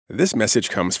This message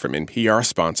comes from NPR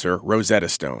sponsor Rosetta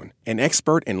Stone, an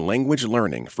expert in language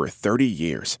learning for 30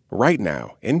 years. Right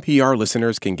now, NPR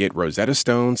listeners can get Rosetta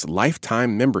Stone's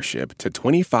lifetime membership to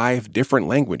 25 different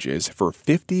languages for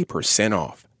 50%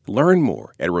 off. Learn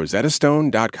more at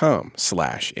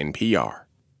rosettastone.com/NPR.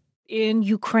 In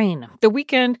Ukraine, the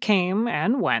weekend came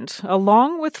and went,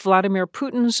 along with Vladimir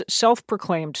Putin's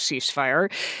self-proclaimed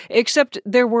ceasefire, except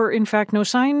there were, in fact, no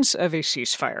signs of a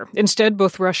ceasefire. Instead,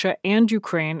 both Russia and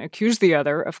Ukraine accused the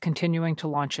other of continuing to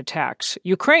launch attacks.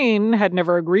 Ukraine had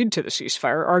never agreed to the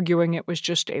ceasefire, arguing it was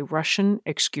just a Russian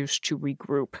excuse to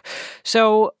regroup.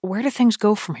 So where do things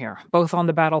go from here, both on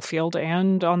the battlefield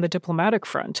and on the diplomatic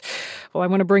front? Well, I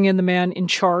want to bring in the man in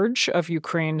charge of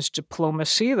Ukraine's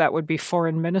diplomacy. That would be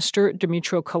Foreign Minister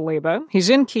Dmytro Kuleba. He's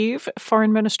in Kyiv.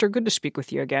 Foreign Minister, good to speak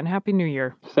with you again. Happy New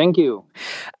Year. Thank you.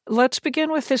 Let's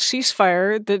begin with this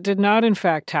ceasefire that did not, in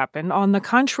fact, happen. On the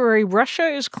contrary, Russia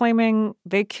is claiming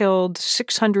they killed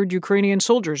 600 Ukrainian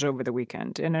soldiers over the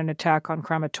weekend in an attack on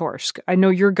Kramatorsk. I know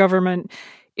your government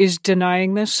is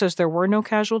denying this, says there were no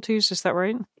casualties. Is that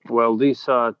right? Well, these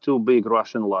are two big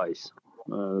Russian lies.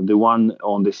 The one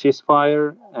on the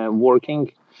ceasefire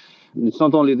working. It's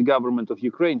not only the government of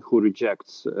Ukraine who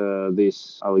rejects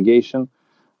this allegation.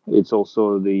 It's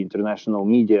also the international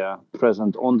media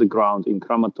present on the ground in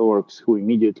Kramatorsk who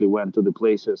immediately went to the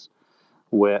places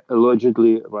where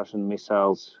allegedly Russian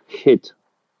missiles hit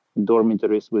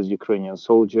dormitories with Ukrainian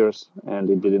soldiers, and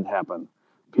it didn't happen.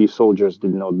 Few soldiers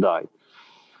did not die.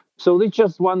 So they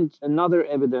just want another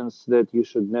evidence that you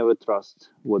should never trust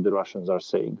what the Russians are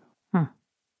saying.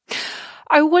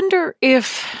 I wonder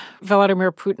if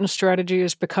Vladimir Putin's strategy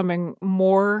is becoming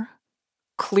more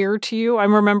clear to you.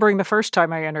 I'm remembering the first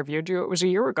time I interviewed you, it was a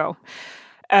year ago,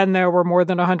 and there were more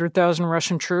than 100,000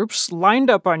 Russian troops lined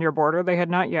up on your border. They had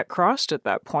not yet crossed at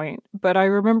that point, but I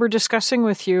remember discussing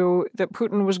with you that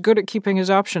Putin was good at keeping his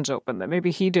options open, that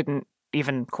maybe he didn't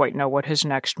even quite know what his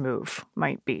next move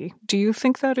might be. Do you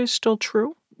think that is still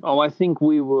true? Oh, I think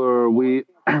we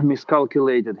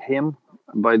miscalculated him.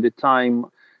 By the time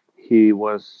he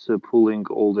was pulling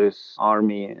all this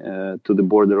army to the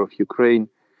border of Ukraine,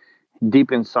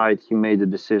 deep inside, he made a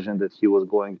decision that he was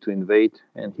going to invade,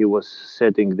 and he was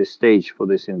setting the stage for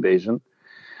this invasion.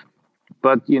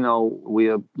 But, we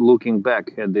are looking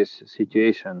back at this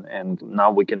situation, and now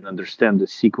we can understand the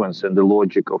sequence and the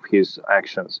logic of his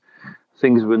actions.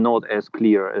 Things were not as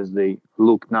clear as they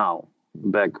look now,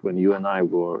 back when you and I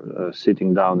were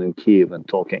sitting down in Kyiv and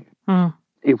talking.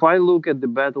 If I look at the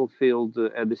battlefield,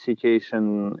 at the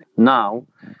situation now,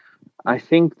 I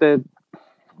think that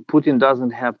Putin doesn't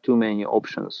have too many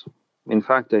options. In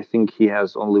fact, I think he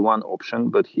has only one option,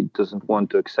 but he doesn't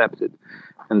want to accept it.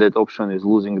 And that option is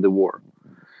losing the war.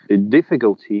 The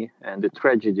difficulty and the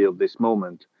tragedy of this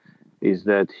moment is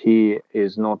that he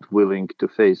is not willing to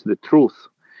face the truth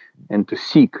and to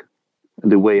seek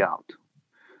the way out.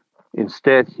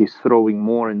 Instead, he's throwing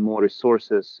more and more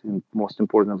resources, and most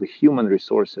importantly, human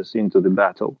resources, into the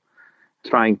battle,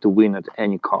 trying to win at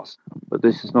any cost. But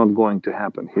this is not going to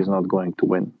happen. He's not going to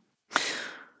win.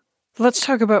 Let's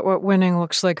talk about what winning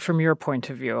looks like from your point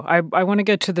of view. I want to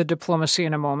get to the diplomacy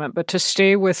in a moment, but to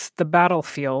stay with the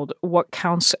battlefield, what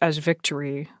counts as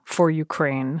victory for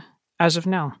Ukraine as of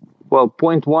now? Well,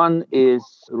 point one is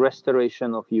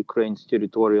restoration of Ukraine's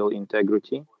territorial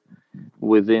integrity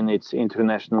within its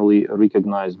internationally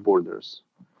recognized borders.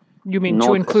 You mean not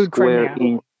to include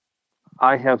Crimea?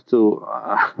 I have to,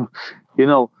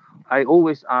 I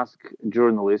always ask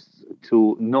journalists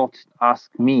to not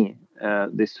ask me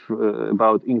this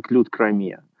about include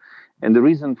Crimea. And the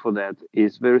reason for that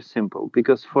is very simple,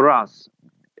 because for us,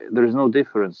 there is no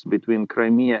difference between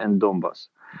Crimea and Donbas.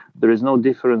 There is no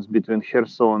difference between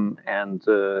Kherson and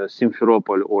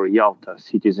Simferopol or Yalta,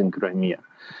 cities in Crimea.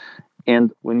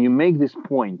 And when you make this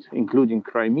point, including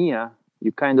Crimea,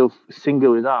 you kind of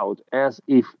single it out as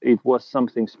if it was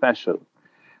something special,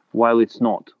 while it's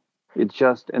not. It's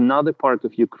just another part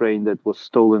of Ukraine that was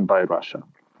stolen by Russia.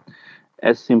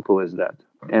 As simple as that.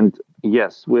 And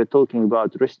yes, we're talking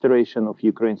about restoration of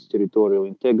Ukraine's territorial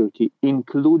integrity,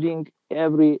 including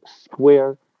every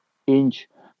square inch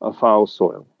of our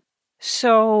soil.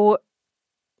 So,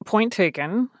 point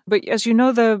taken. But as you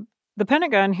know, the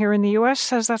Pentagon here in the U.S.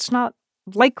 says that's not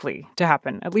likely to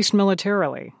happen, at least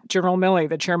militarily. General Milley,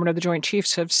 the chairman of the Joint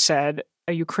Chiefs, have said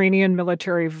a Ukrainian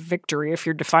military victory, if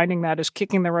you're defining that as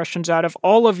kicking the Russians out of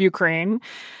all of Ukraine,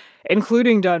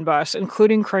 including Donbas,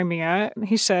 including Crimea,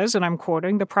 he says, and I'm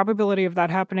quoting, the probability of that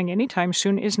happening anytime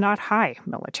soon is not high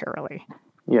militarily.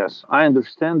 Yes, I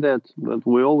understand that, but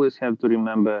we always have to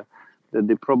remember that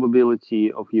the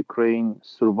probability of Ukraine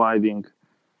surviving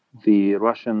the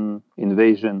Russian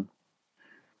invasion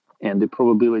and the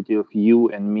probability of you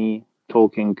and me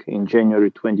talking in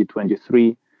January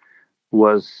 2023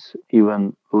 was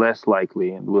even less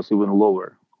likely and was even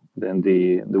lower than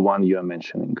the one you are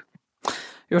mentioning.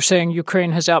 You're saying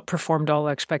Ukraine has outperformed all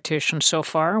expectations so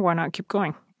far. Why not keep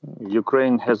going?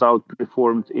 Ukraine has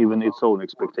outperformed even its own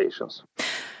expectations.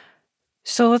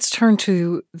 So let's turn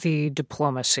to the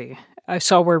diplomacy. I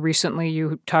saw where recently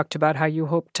you talked about how you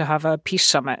hope to have a peace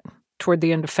summit toward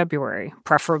the end of February,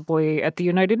 preferably at the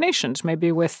United Nations,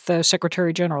 maybe with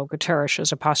Secretary General Guterres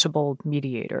as a possible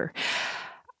mediator.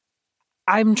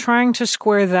 I'm trying to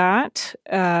square that,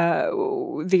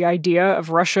 the idea of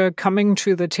Russia coming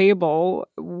to the table,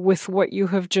 with what you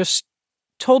have just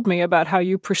told me about how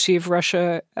you perceive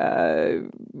Russia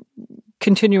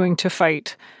continuing to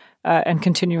fight and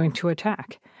continuing to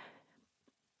attack.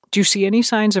 Do you see any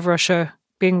signs of Russia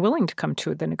being willing to come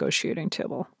to the negotiating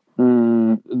table?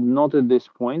 Not at this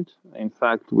point. In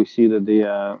fact, we see that they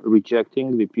are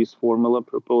rejecting the peace formula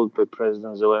proposed by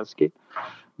President Zelensky.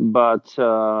 But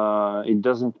it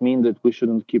doesn't mean that we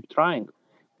shouldn't keep trying.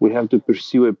 We have to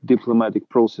pursue a diplomatic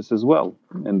process as well.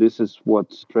 And this is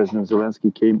what President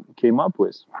Zelensky came up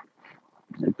with.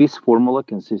 A peace formula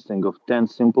consisting of 10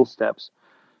 simple steps.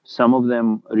 Some of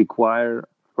them require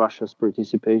Russia's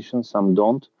participation, some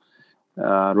don't.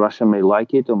 Russia may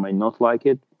like it or may not like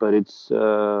it, but it's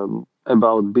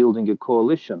about building a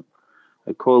coalition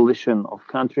of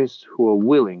countries who are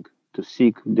willing to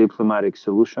seek diplomatic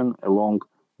solution along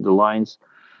the lines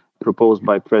proposed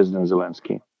by President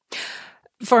Zelensky.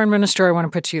 Foreign Minister, I want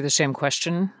to put to you the same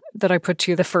question that I put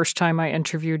to you the first time I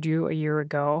interviewed you a year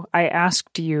ago. I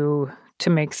asked you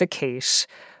to make the case.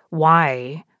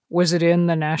 Why was it in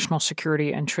the national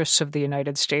security interests of the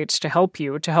United States to help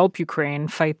Ukraine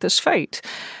fight this fight?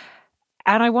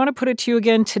 And I want to put it to you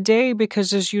again today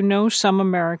because, as you know, some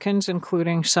Americans,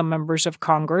 including some members of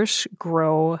Congress,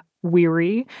 grow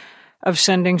weary of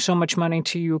sending so much money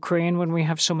to Ukraine when we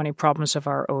have so many problems of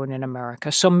our own in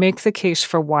America. So make the case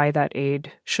for why that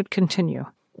aid should continue.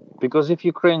 Because if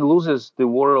Ukraine loses, the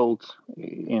world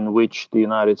in which the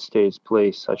United States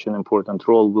plays such an important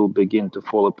role will begin to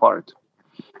fall apart.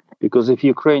 Because if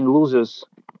Ukraine loses,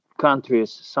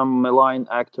 countries, some malign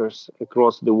actors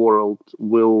across the world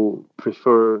will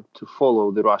prefer to follow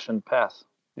the Russian path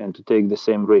and to take the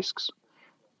same risks,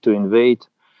 to invade,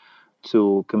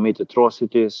 to commit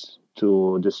atrocities,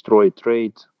 to destroy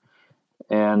trade.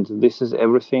 And this is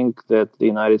everything that the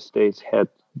United States had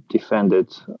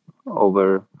defended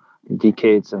over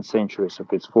decades and centuries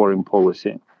of its foreign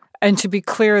policy. And to be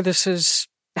clear, this is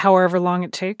however long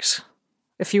it takes.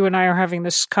 If you and I are having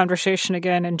this conversation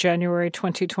again in January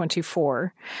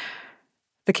 2024,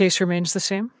 the case remains the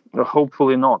same?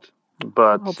 Hopefully not.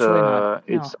 But Hopefully not.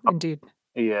 It's no, indeed.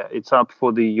 Yeah, it's up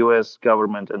for the U.S.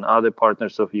 government and other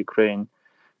partners of Ukraine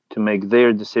to make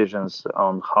their decisions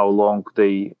on how long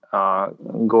they are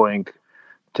going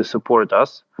to support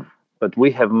us. But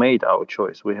we have made our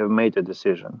choice. We have made a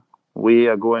decision. We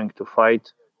are going to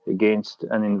fight against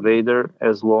an invader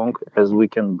as long as we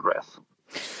can breathe.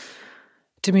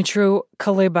 Dmytro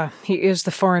Kuleba, he is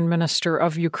the foreign minister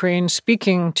of Ukraine,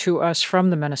 speaking to us from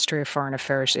the Ministry of Foreign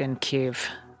Affairs in Kyiv.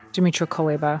 Dmytro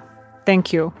Kuleba,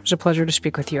 thank you. It was a pleasure to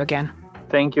speak with you again.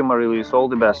 Thank you, Marie-Louise. All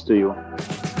the best to you.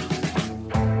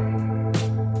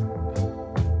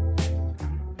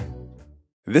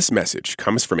 This message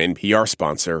comes from NPR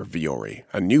sponsor Vuori,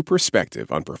 a new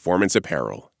perspective on performance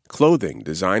apparel. Clothing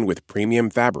designed with premium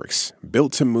fabrics,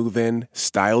 built to move in,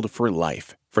 styled for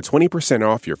life. For 20%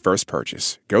 off your first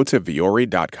purchase, go to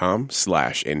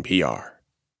vuori.com/NPR.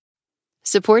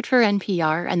 Support for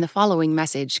NPR and the following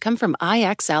message come from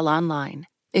IXL Online.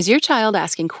 Is your child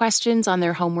asking questions on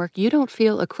their homework you don't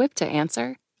feel equipped to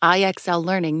answer? IXL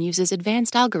Learning uses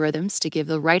advanced algorithms to give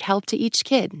the right help to each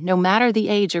kid, no matter the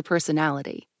age or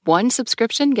personality. One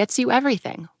subscription gets you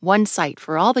everything. One site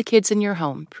for all the kids in your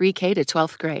home, pre-K to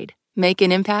 12th grade. Make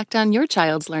an impact on your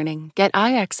child's learning. Get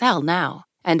IXL now.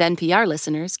 And NPR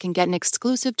listeners can get an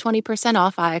exclusive 20%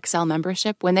 off IXL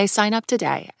membership when they sign up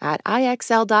today at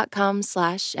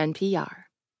IXL.com/NPR.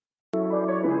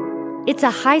 It's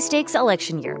a high-stakes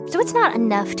election year, so it's not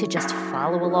enough to just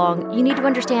follow along. You need to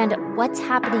understand what's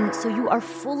happening so you are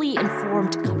fully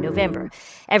informed come November.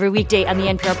 Every weekday on the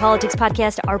NPR Politics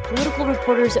Podcast, our political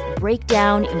reporters break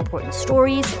down important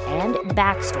stories and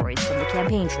backstories from the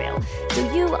campaign trail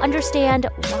so you understand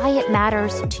why it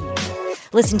matters to you.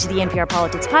 Listen to the NPR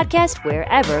Politics Podcast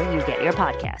wherever you get your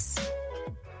podcasts.